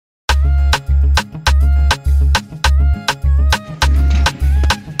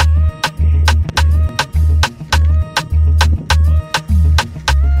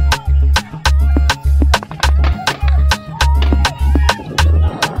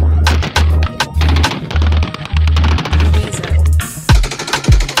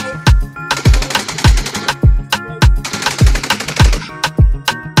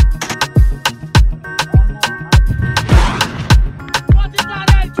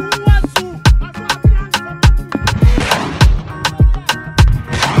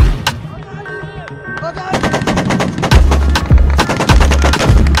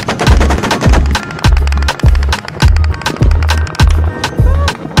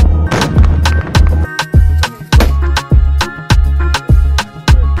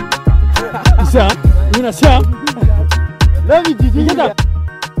Have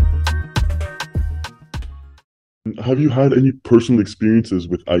you had any personal experiences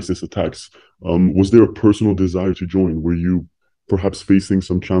with ISIS attacks? Was there a personal desire to join? Were you perhaps facing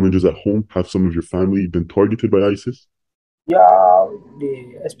some challenges at home? Have some of your family been targeted by ISIS? Yeah,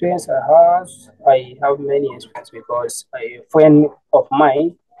 the experience I have many experiences because a friend of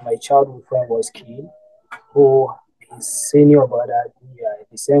mine, my childhood friend, was killed. Who his senior brother, yeah,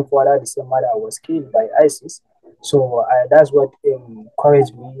 the same father, the same mother, was killed by ISIS. So that's what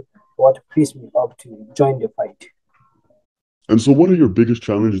encouraged me, what pushed me up to join the fight. And so, what are your biggest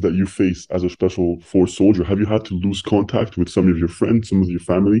challenges that you face as a special force soldier? Have you had to lose contact with some of your friends, some of your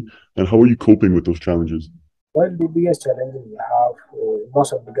family? And how are you coping with those challenges? Well, the biggest challenge we have,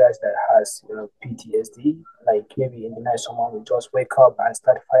 most of the guys that has PTSD, like maybe in the night someone will just wake up and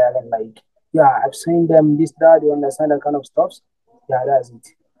start firing like, yeah, I've seen them, this, that, you understand that kind of stuff. Yeah, that's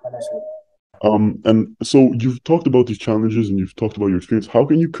it, honestly. And so you've talked about these challenges and you've talked about your experience. How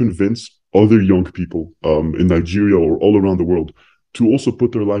can you convince other young people in Nigeria or all around the world to also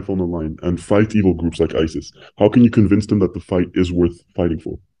put their life on the line and fight evil groups like ISIS? How can you convince them that the fight is worth fighting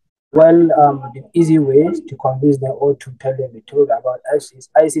for? Well, the easy way to convince them or to tell them the truth about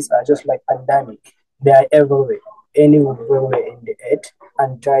ISIS are just like pandemic. They are everywhere, anywhere in the earth,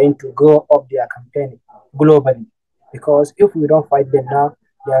 and trying to grow up their campaign globally. Because if we don't fight them now,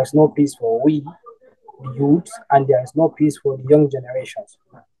 there is no peace for we, the youth, and there is no peace for the young generations,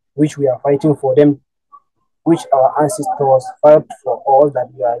 which we are fighting for them, which our ancestors fought for us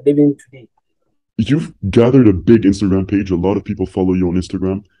that we are living today. You've gathered a big Instagram page. A lot of people follow you on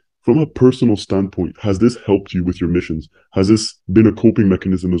Instagram. From a personal standpoint, has this helped you with your missions? Has this been a coping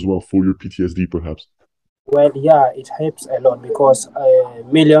mechanism as well for your PTSD, perhaps? Well, yeah, it helps a lot because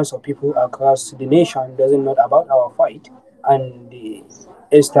millions of people across the nation doesn't know about our fight, and the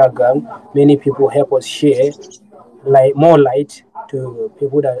Instagram, many people help us share like more light to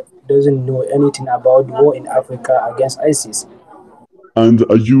people that doesn't know anything about the war in Africa against ISIS. And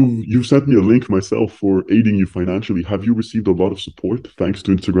you've sent me a link myself for aiding you financially. Have you received a lot of support thanks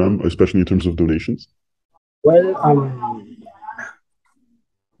to Instagram, especially in terms of donations? Well,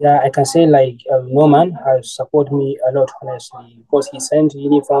 yeah, I can say like Norman has supported me a lot, honestly, because he sent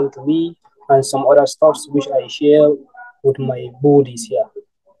uniform to me and some other stuffs which I share with my buddies here.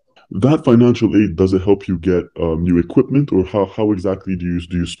 That financial aid, does it help you get new equipment, or how exactly do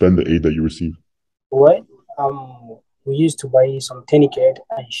you spend the aid that you receive? Well, we used to buy some tourniquet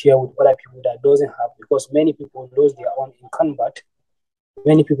and share with other people that doesn't have because many people lose their own in combat.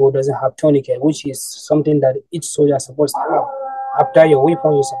 Many people doesn't have tourniquet, which is something that each soldier is supposed to have. After your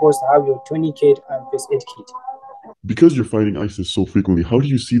weapon, you're supposed to have your tourniquet and first aid kit. Because you're fighting ISIS so frequently, how do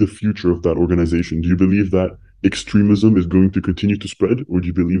you see the future of that organization? Do you believe that extremism is going to continue to spread, or do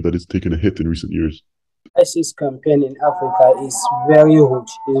you believe that it's taken a hit in recent years? ISIS campaign in Africa is very huge.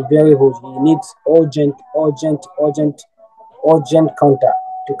 It's very huge. He needs urgent counter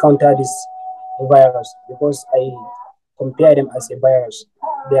to counter this virus because I compare them as a virus.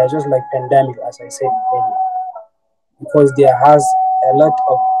 They are just like pandemic, as I said earlier, because there has a lot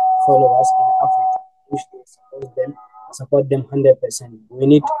of followers in Africa, which they support them 100%. We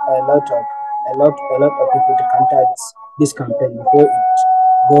need a lot of people to counter this campaign before it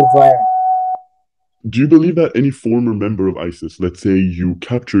go viral. Do you believe that any former member of ISIS, let's say you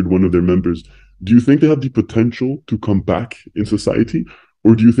captured one of their members, do you think they have the potential to come back in society?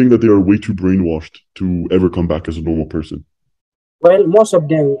 Or do you think that they are way too brainwashed to ever come back as a normal person? Well, most of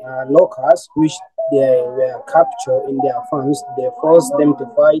them are locals, which they were captured in their farms. They forced them to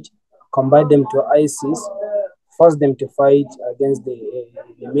fight, combat them to ISIS, forced them to fight against the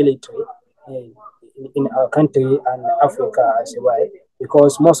military in our country and Africa as well.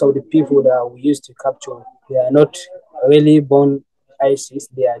 Because most of the people that we used to capture, they are not really born ISIS.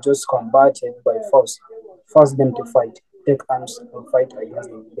 They are just combated by force. Force them to fight, take arms and fight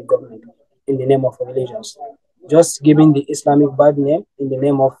against the government in the name of religions. Just giving the Islamic bad name in the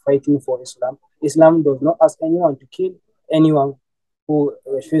name of fighting for Islam. Islam does not ask anyone to kill anyone who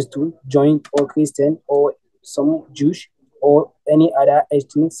refuses to join or Christian or some Jewish or any other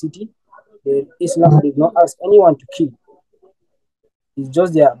ethnicity. The Islam did not ask anyone to kill. It's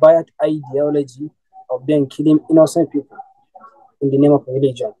just their bad ideology of them killing innocent people in the name of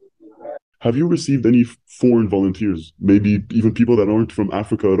religion. Have you received any foreign volunteers, maybe even people that aren't from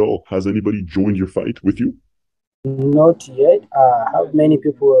Africa at all? Has anybody joined your fight with you? Not yet. How many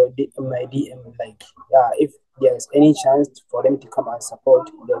people in my DM like, yeah, if there's any chance for them to come and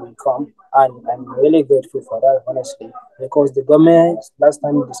support, they will come. And I'm really grateful for that, honestly, because the government last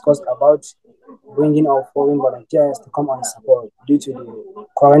time discussed about bringing our foreign volunteers to come and support due to the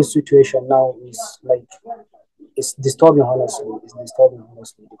current situation now is like it's disturbing honestly. It's disturbing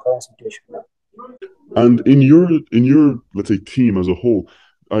honestly the current situation now. And in your let's say team as a whole,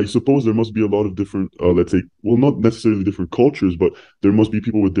 I suppose there must be a lot of different let's say well not necessarily different cultures, but there must be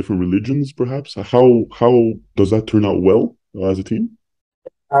people with different religions perhaps. How does that turn out well as a team?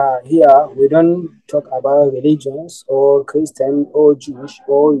 Here we don't talk about religions or Christian or Jewish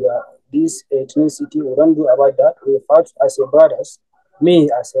or this ethnicity. We don't do about that. We fight as a brothers. Me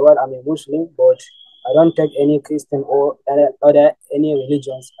as a well, I'm a Muslim, but I don't take any Christian or any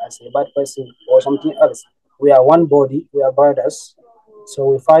religions as a bad person or something else. We are one body. We are brothers. So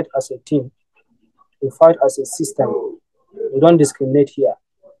we fight as a team. We fight as a system. We don't discriminate here.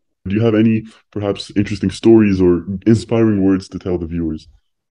 Do you have any perhaps interesting stories or inspiring words to tell the viewers?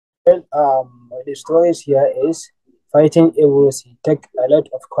 Well, the stories here is fighting evils take a lot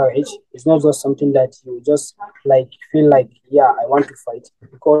of courage. It's not just something that you just like feel like, yeah, I want to fight.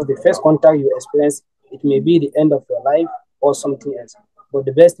 Because the first contact you experience, it may be the end of your life or something else. But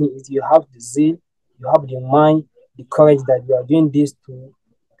the best thing is you have the zeal, you have the mind, the courage that you are doing this to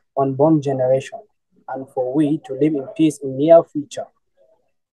unborn generation and for we to live in peace in near future.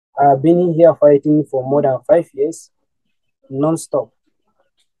 I've been here fighting for more than 5 years, non-stop.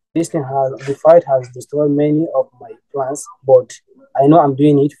 This thing has the fight has destroyed many of my plans, but I know I'm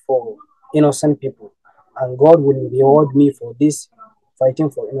doing it for innocent people, and God will reward me for this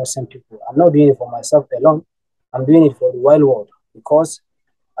fighting for innocent people. I'm not doing it for myself alone. I'm doing it for the wild world because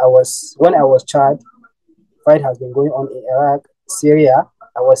I was child, fight has been going on in Iraq, Syria.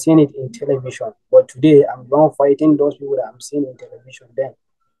 I was seeing it in television, but today I'm now fighting those people that I'm seeing in television. Then,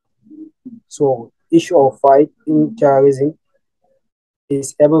 so issue of fighting terrorism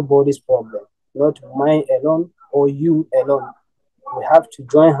is everybody's problem, not mine alone or you alone. We have to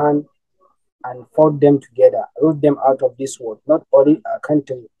join hands and fight them together, root them out of this world, not only our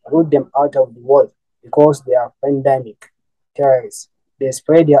country, root them out of the world because they are pandemic terrorists. They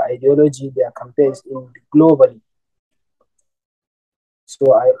spread their ideology, their campaigns in globally.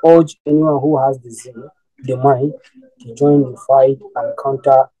 So I urge anyone who has the zeal, the mind, to join the fight and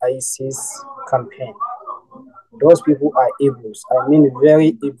counter ISIS campaign. Those people are evils. I mean,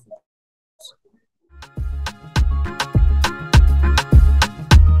 very evil.